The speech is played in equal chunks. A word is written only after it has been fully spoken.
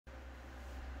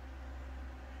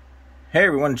Hey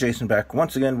everyone, Jason back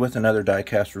once again with another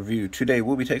diecast review. Today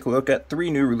we'll be taking a look at 3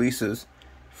 new releases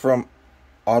from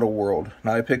Auto World.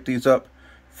 Now I picked these up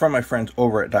from my friends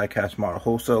over at Diecast Model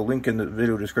Wholesale. Link in the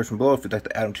video description below if you'd like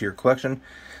to add them to your collection.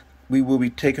 We will be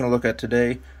taking a look at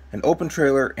today an open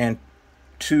trailer and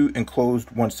 2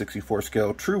 enclosed 1/64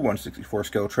 scale, true 1/64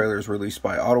 scale trailers released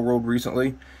by Auto World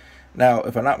recently. Now,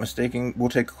 if I'm not mistaken, we'll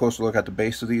take a closer look at the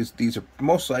base of these. These are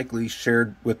most likely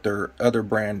shared with their other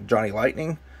brand, Johnny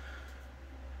Lightning.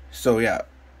 So yeah,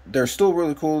 they're still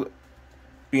really cool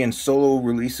being solo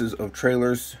releases of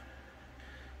trailers.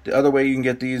 The other way you can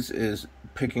get these is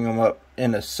picking them up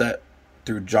in a set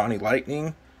through Johnny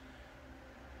Lightning,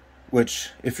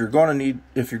 which if you're going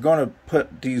to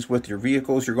put these with your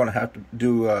vehicles, you're going to have to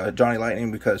do Johnny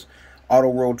Lightning, because Auto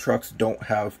World trucks don't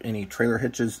have any trailer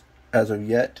hitches as of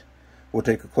yet. We'll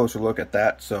take a closer look at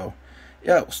that. So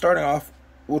yeah, starting off,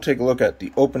 we'll take a look at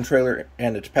the open trailer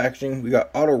and its packaging. We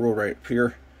got Auto World right up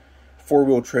here.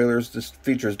 4-wheel trailers. This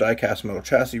features die-cast metal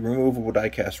chassis, removable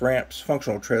die-cast ramps,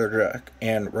 functional trailer jack,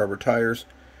 and rubber tires.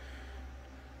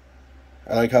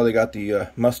 I like how they got the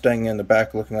Mustang in the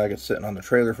back looking like it's sitting on the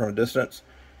trailer from a distance.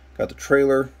 Got the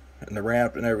trailer and the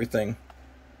ramp and everything.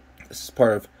 This is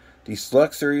part of the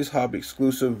Select Series Hobby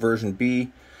Exclusive version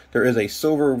B. There is a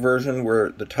silver version where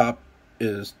the top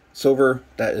is silver.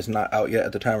 That is not out yet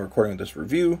at the time of recording this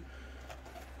review.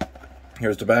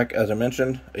 Here's the back, as I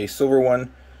mentioned, a silver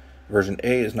one. Version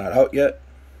A is not out yet,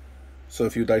 so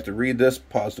if you'd like to read this,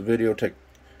 pause the video, take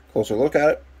a closer look at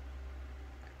it.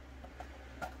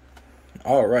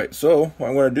 Alright, so what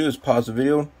I'm going to do is pause the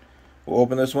video. We'll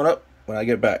open this one up when I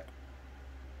get back.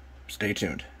 Stay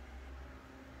tuned.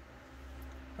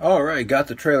 Alright, got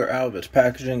the trailer out of its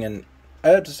packaging, and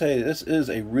I have to say this is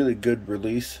a really good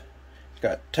release. It's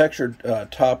got textured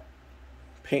top,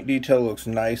 paint detail looks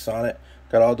nice on it.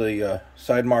 Got all the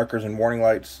side markers and warning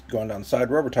lights going down the side.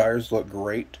 Rubber tires look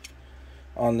great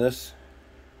on this.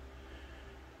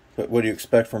 But what do you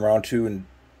expect from round 2 in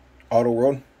Auto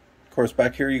World? Of course,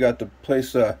 back here you got the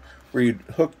place where you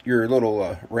hook your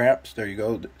little ramps. There you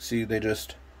go. See, they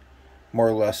just more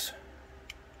or less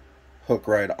hook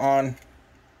right on.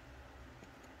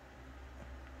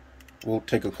 We'll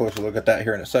take a closer look at that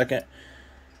here in a second.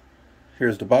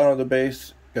 Here's the bottom of the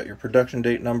base. Got your production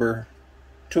date number.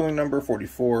 Tooling number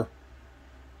 44.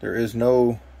 There is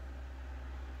no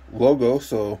logo,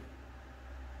 so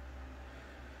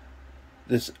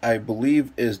this, I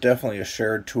believe, is definitely a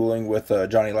shared tooling with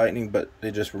Johnny Lightning, but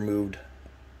they just removed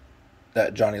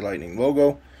that Johnny Lightning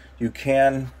logo. You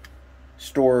can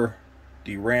store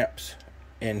the ramps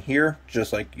in here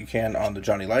just like you can on the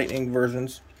Johnny Lightning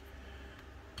versions.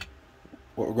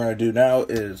 What we're going to do now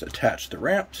is attach the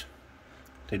ramps.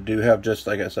 They do have, just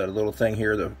like I said, a little thing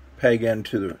here, the peg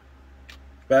into the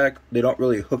back. They don't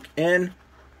really hook in,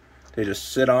 they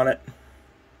just sit on it.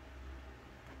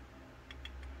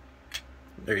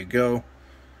 There you go.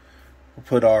 We'll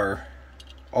put our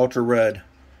ultra red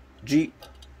Jeep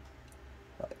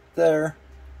right there.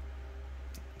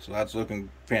 So that's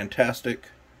looking fantastic.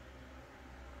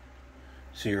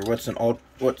 See here, got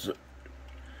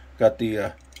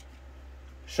the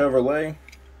Chevrolet.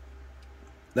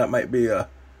 That might be a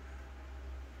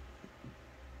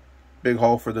big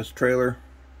haul for this trailer.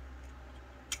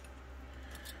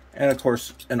 And of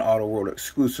course, an Auto World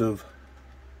exclusive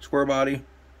square body.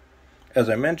 As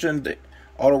I mentioned, the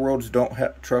Auto Worlds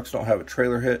trucks don't have a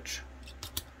trailer hitch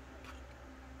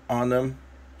on them,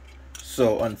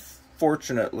 so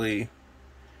unfortunately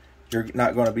you're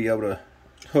not going to be able to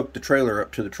hook the trailer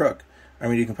up to the truck. I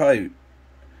mean, you can probably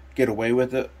get away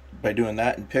with it by doing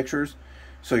that in pictures,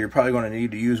 so you're probably going to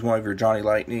need to use one of your Johnny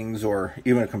Lightnings or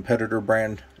even a competitor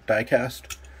brand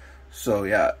diecast. So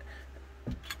yeah,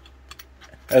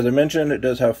 as I mentioned, it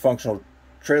does have functional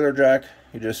trailer jack.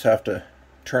 You just have to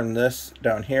turn this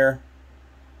down here.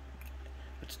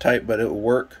 It's tight, but it will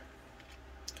work.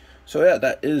 So yeah,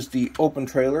 that is the open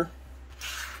trailer.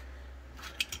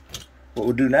 What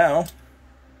we'll do now,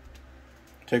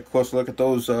 take a closer look at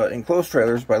those enclosed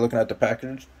trailers by looking at the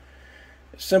package.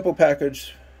 Simple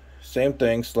package, same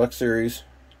thing, Select Series.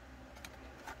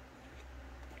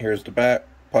 Here's the back.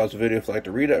 Pause the video if you'd like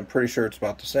to read it. I'm pretty sure it's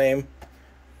about the same.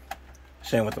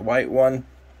 Same with the white one.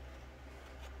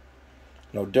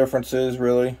 No differences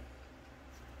really,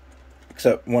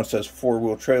 except one says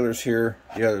 4-wheel trailers here,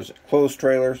 the other's closed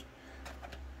trailers,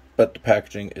 but the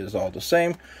packaging is all the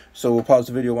same. So we'll pause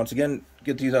the video once again,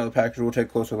 get these out of the package. We'll take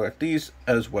a closer look at these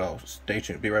as well. Stay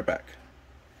tuned, be right back.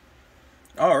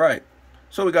 Alright,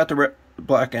 so we got the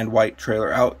black and white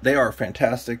trailer out. They are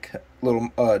fantastic little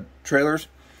trailers.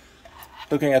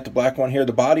 Looking at the black one here,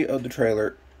 the body of the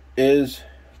trailer is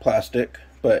plastic,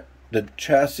 but the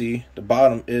chassis, the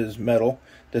bottom is metal.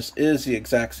 This is the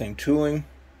exact same tooling.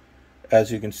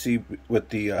 As you can see with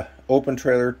the open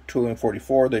trailer tooling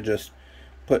 44, they just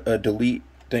put a delete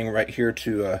thing right here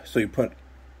to so you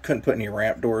couldn't put any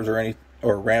ramp doors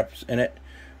or ramps in it,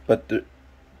 but the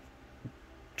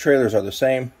trailers are the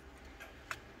same.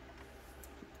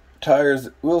 Tires,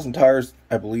 wheels and tires,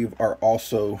 I believe, are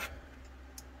also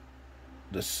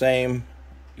the same.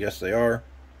 Yes, they are.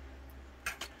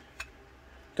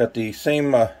 Got the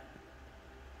same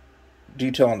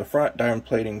detail on the front, diamond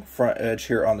plating front edge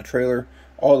here on the trailer,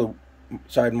 all the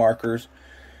side markers.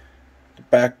 The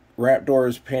back ramp door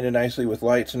is painted nicely with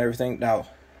lights and everything. Now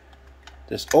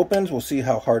this opens, we'll see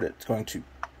how hard it's going to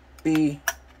be.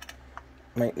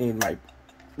 Might need my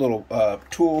little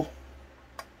tool.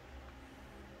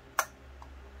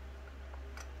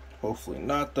 Hopefully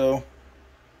not, though.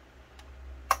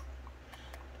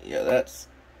 Yeah, that's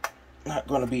not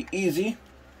going to be easy.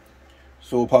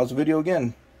 So we'll pause the video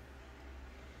again.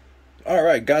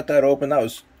 Alright, got that open. That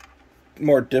was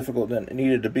more difficult than it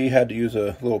needed to be. Had to use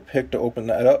a little pick to open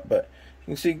that up, but you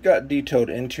can see got detailed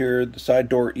interior. The side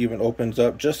door even opens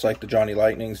up just like the Johnny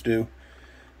Lightnings do.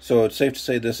 So it's safe to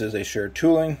say this is a shared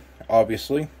tooling,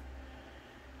 obviously.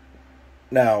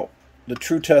 Now, the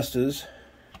true test is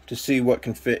to see what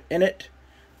can fit in it.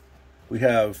 We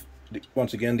have,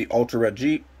 once again, the Ultra Red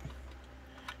Jeep.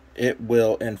 It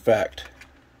will, in fact,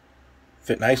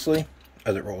 fit nicely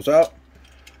as it rolls out.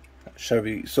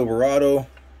 Chevy Silverado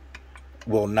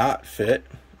will not fit,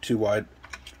 too wide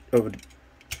of a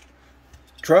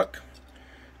truck.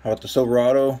 How about the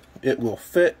Silverado? It will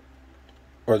fit,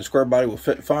 or the square body will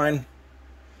fit fine.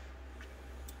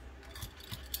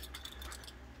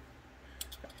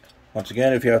 Once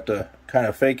again, if you have to kind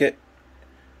of fake it,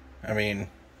 I mean,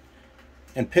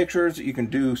 in pictures you can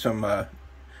do some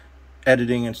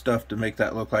editing and stuff to make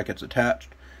that look like it's attached.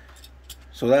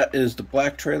 So that is the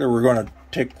black trailer. We're going to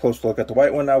take a close look at the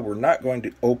white one now. We're not going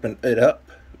to open it up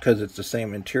because it's the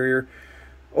same interior.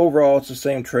 Overall, it's the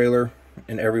same trailer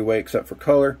in every way except for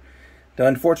color. The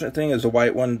unfortunate thing is the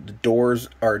white one, the doors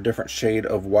are a different shade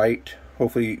of white.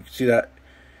 Hopefully you can see that.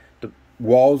 The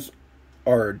walls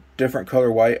are a different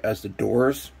color white as the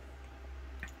doors,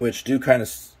 which do kind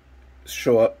of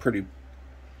show up pretty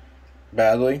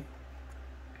badly.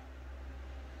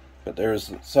 But there's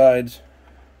the sides.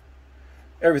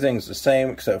 Everything's the same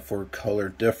except for color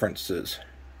differences.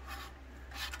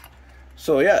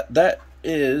 So yeah, that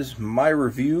is my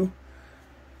review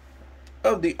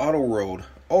of the Auto World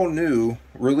all new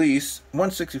release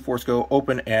 1/64 scale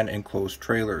open and enclosed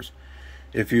trailers.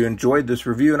 If you enjoyed this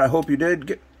review, and I hope you did,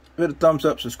 give it a thumbs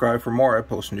up, subscribe for more. I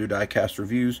post new diecast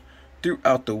reviews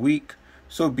throughout the week,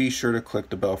 so be sure to click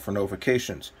the bell for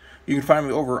notifications. You can find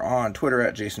me over on Twitter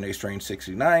at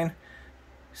JasonAStrange69.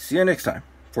 See you next time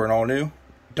for an all new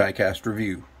diecast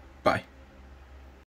review. Bye.